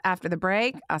stuff after the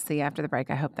break. I'll see you after the break.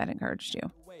 I hope that encouraged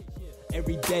you.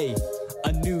 Every day,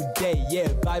 a new day, yeah.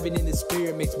 Vibing in the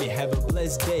spirit makes me have a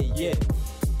blessed day, yeah.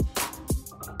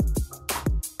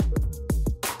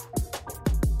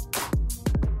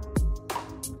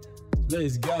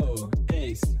 Let's go,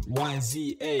 X, Y,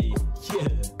 Z, A, yeah.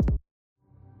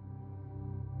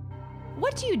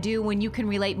 What do you do when you can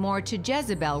relate more to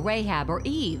Jezebel, Rahab, or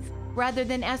Eve rather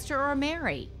than Esther or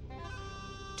Mary?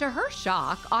 To her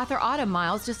shock, author Autumn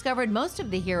Miles discovered most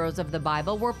of the heroes of the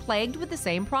Bible were plagued with the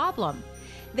same problem.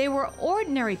 They were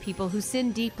ordinary people who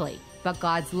sinned deeply, but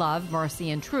God's love, mercy,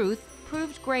 and truth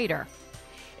proved greater.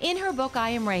 In her book, I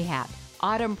Am Rahab,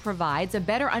 Autumn provides a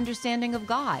better understanding of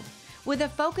God, with a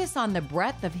focus on the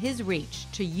breadth of his reach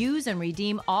to use and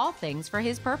redeem all things for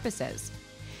his purposes.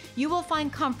 You will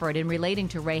find comfort in relating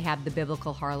to Rahab the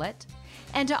biblical harlot,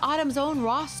 and to Autumn's own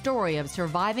raw story of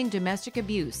surviving domestic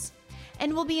abuse,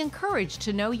 and will be encouraged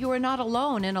to know you are not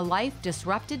alone in a life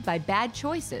disrupted by bad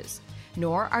choices,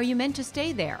 nor are you meant to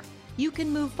stay there. You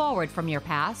can move forward from your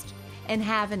past and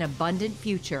have an abundant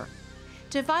future.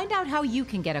 To find out how you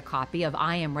can get a copy of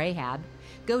I Am Rahab,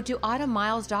 go to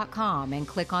autumnmiles.com and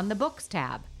click on the Books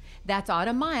tab. That's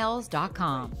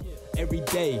autumnmiles.com. Every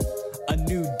day, a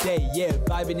new day, yeah.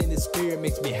 Vibing in the spirit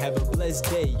makes me have a blessed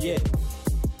day, yeah.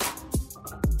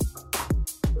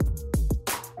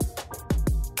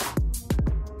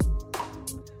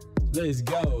 Let's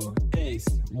go, X,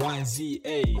 Y, Z,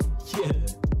 A, yeah.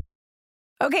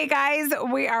 Okay, guys,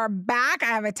 we are back. I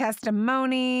have a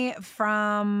testimony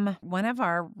from one of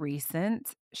our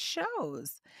recent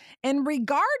shows. In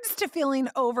regards to feeling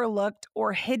overlooked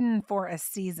or hidden for a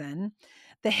season,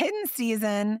 the hidden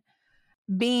season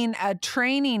being a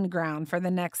training ground for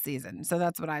the next season. So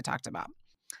that's what I talked about.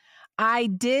 I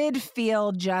did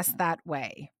feel just that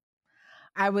way.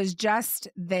 I was just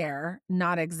there,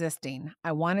 not existing.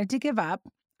 I wanted to give up.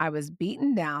 I was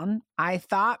beaten down. I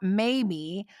thought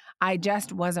maybe I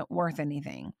just wasn't worth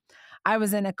anything. I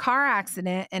was in a car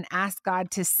accident and asked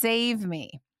God to save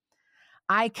me.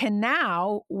 I can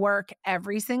now work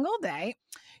every single day.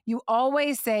 You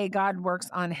always say God works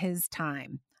on his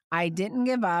time. I didn't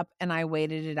give up and I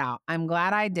waited it out. I'm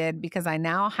glad I did because I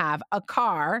now have a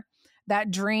car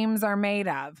that dreams are made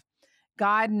of.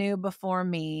 God knew before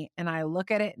me, and I look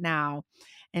at it now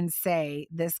and say,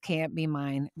 this can't be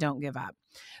mine. Don't give up.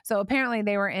 So apparently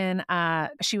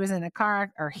she was in a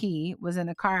car, or he was in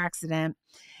a car accident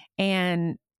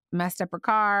and messed up her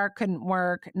car, couldn't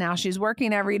work. Now she's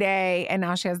working every day, and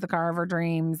now she has the car of her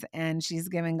dreams, and she's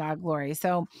giving God glory.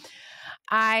 So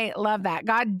I love that.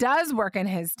 God does work in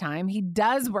his time. He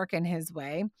does work in his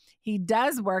way. He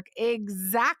does work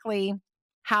exactly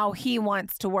how he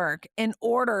wants to work in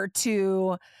order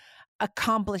to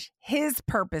accomplish his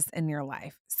purpose in your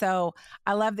life. So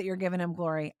I love that you're giving him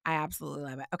glory. I absolutely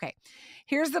love it. Okay,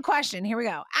 here's the question. Here we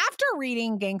go. After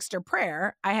reading Gangster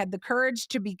Prayer, I had the courage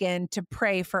to begin to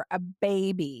pray for a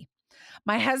baby.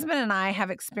 My husband and I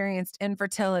have experienced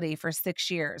infertility for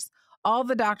 6 years. All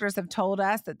the doctors have told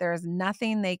us that there is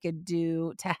nothing they could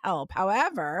do to help.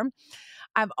 However,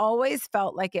 I've always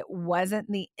felt like it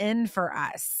wasn't the end for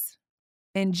us.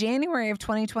 In January of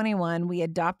 2021, we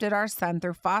adopted our son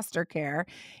through foster care.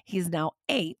 He's now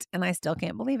 8, and I still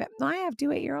can't believe it. I have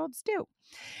 2 8-year-olds too.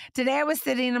 Today, I was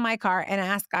sitting in my car and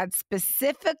asked God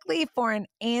specifically for an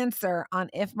answer on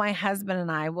if my husband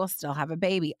and I will still have a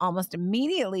baby. Almost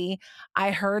immediately,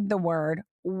 I heard the word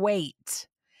wait.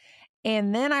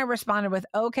 And then I responded with,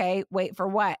 okay, wait for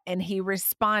what? And he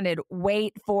responded,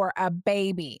 wait for a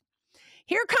baby.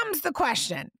 Here comes the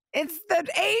question. It's the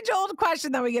age-old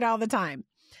question that we get all the time.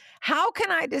 How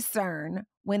can I discern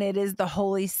when it is the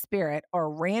Holy Spirit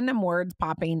or random words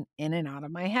popping in and out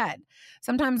of my head?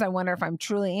 Sometimes I wonder if I'm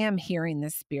truly am hearing the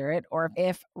Spirit or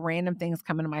if random things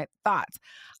come into my thoughts.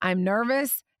 I'm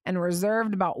nervous and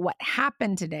reserved about what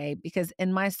happened today because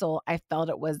in my soul, I felt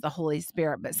it was the Holy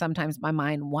Spirit, but sometimes my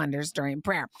mind wanders during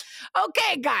prayer.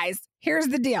 Okay, guys, here's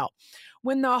the deal.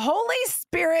 When the Holy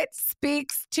Spirit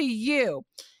speaks to you,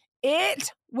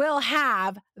 it will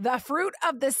have the fruit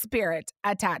of the Spirit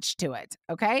attached to it,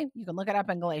 okay? You can look it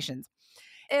up in Galatians.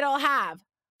 It'll have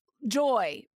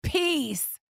joy,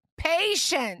 peace,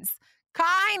 patience,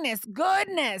 kindness,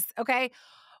 goodness, okay?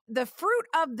 The fruit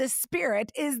of the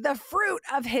Spirit is the fruit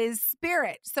of His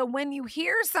Spirit. So when you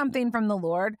hear something from the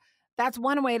Lord, that's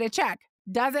one way to check.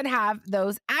 Does it have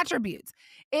those attributes?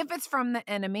 If it's from the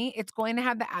enemy, it's going to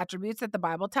have the attributes that the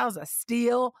Bible tells us.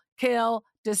 Steal, kill,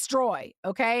 destroy,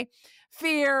 okay?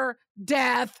 Fear,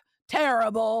 death,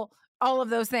 terrible, all of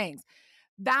those things.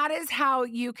 That is how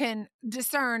you can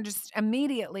discern just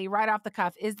immediately right off the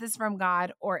cuff, is this from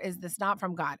God or is this not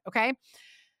from God, okay?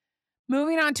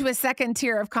 Moving on to a second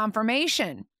tier of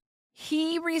confirmation.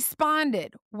 He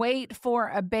responded, wait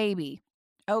for a baby,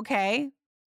 okay?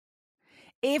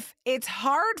 If it's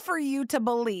hard for you to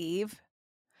believe,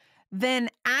 then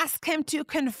ask Him to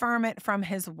confirm it from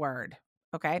His word,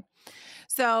 okay?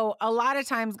 So a lot of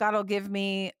times God will give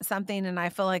me something and I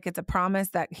feel like it's a promise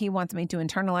that He wants me to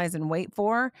internalize and wait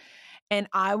for. And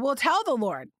I will tell the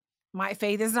Lord, my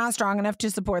faith is not strong enough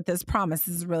to support this promise.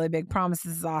 This is a really big promise.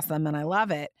 This is awesome and I love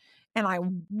it. And I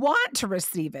want to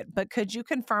receive it, but could you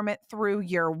confirm it through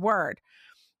your word?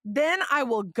 Then I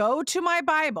will go to my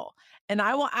Bible and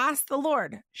I will ask the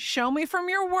Lord, show me from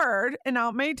your word, and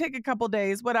it may take a couple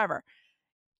days, whatever.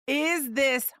 Is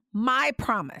this my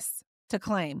promise to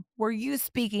claim? Were you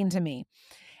speaking to me?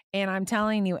 And I'm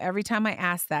telling you, every time I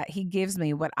ask that, He gives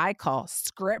me what I call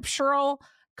scriptural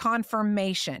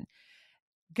confirmation.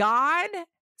 God,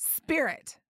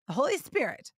 Spirit, the Holy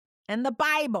Spirit, and the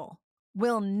Bible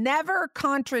will never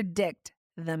contradict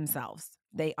themselves.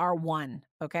 They are one,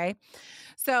 okay?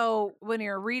 So when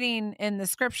you're reading in the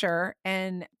scripture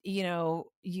and,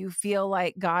 you feel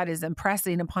like God is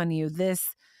impressing upon you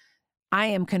this, I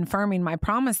am confirming my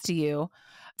promise to you,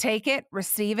 take it,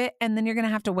 receive it, and then you're going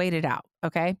to have to wait it out,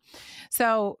 okay?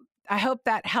 So I hope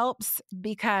that helps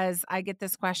because I get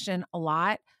this question a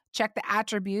lot. Check the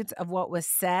attributes of what was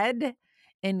said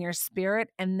in your spirit.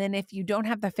 And then if you don't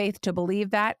have the faith to believe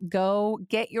that, go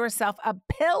get yourself a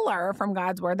pillar from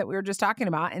God's word that we were just talking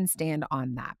about and stand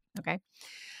on that. Okay.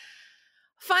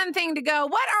 Fun thing to go.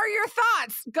 What are your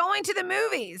thoughts going to the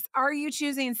movies? Are you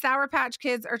choosing Sour Patch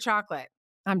Kids or chocolate?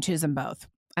 I'm choosing both.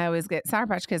 I always get Sour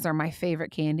Patch Kids are my favorite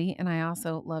candy. And I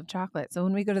also love chocolate. So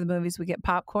when we go to the movies, we get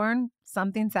popcorn,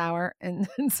 something sour and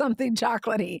something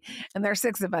chocolatey. And there's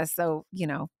 6 of us. So,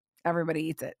 everybody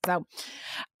eats it. So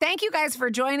thank you guys for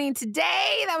joining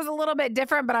today. That was a little bit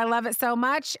different, but I love it so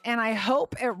much. And I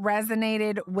hope it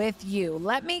resonated with you.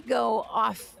 Let me go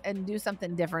off and do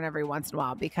something different every once in a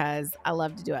while because I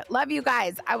love to do it. Love you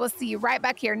guys. I will see you right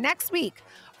back here next week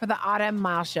for the Autumn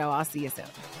Miles Show. I'll see you soon.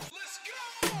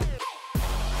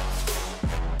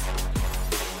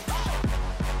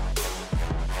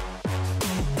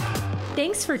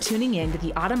 Thanks for tuning in to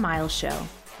the Autumn Miles Show.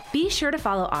 Be sure to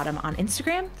follow Autumn on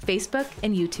Instagram, Facebook,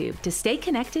 and YouTube to stay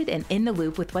connected and in the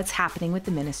loop with what's happening with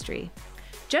the ministry.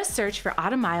 Just search for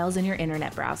Autumn Miles in your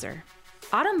internet browser.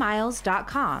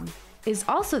 AutumnMiles.com is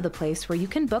also the place where you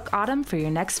can book Autumn for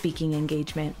your next speaking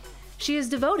engagement. She is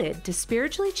devoted to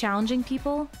spiritually challenging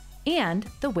people and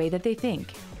the way that they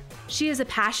think. She is a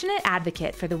passionate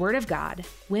advocate for the Word of God,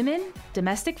 women,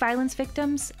 domestic violence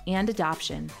victims, and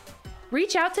adoption.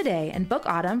 Reach out today and book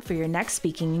Autumn for your next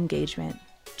speaking engagement.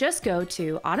 Just go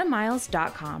to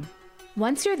AutumnMiles.com.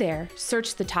 Once you're there,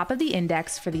 search the top of the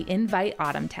index for the Invite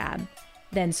Autumn tab.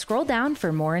 Then scroll down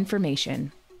for more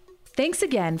information. Thanks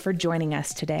again for joining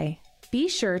us today. Be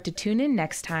sure to tune in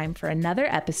next time for another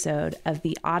episode of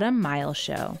the Autumn Miles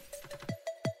Show.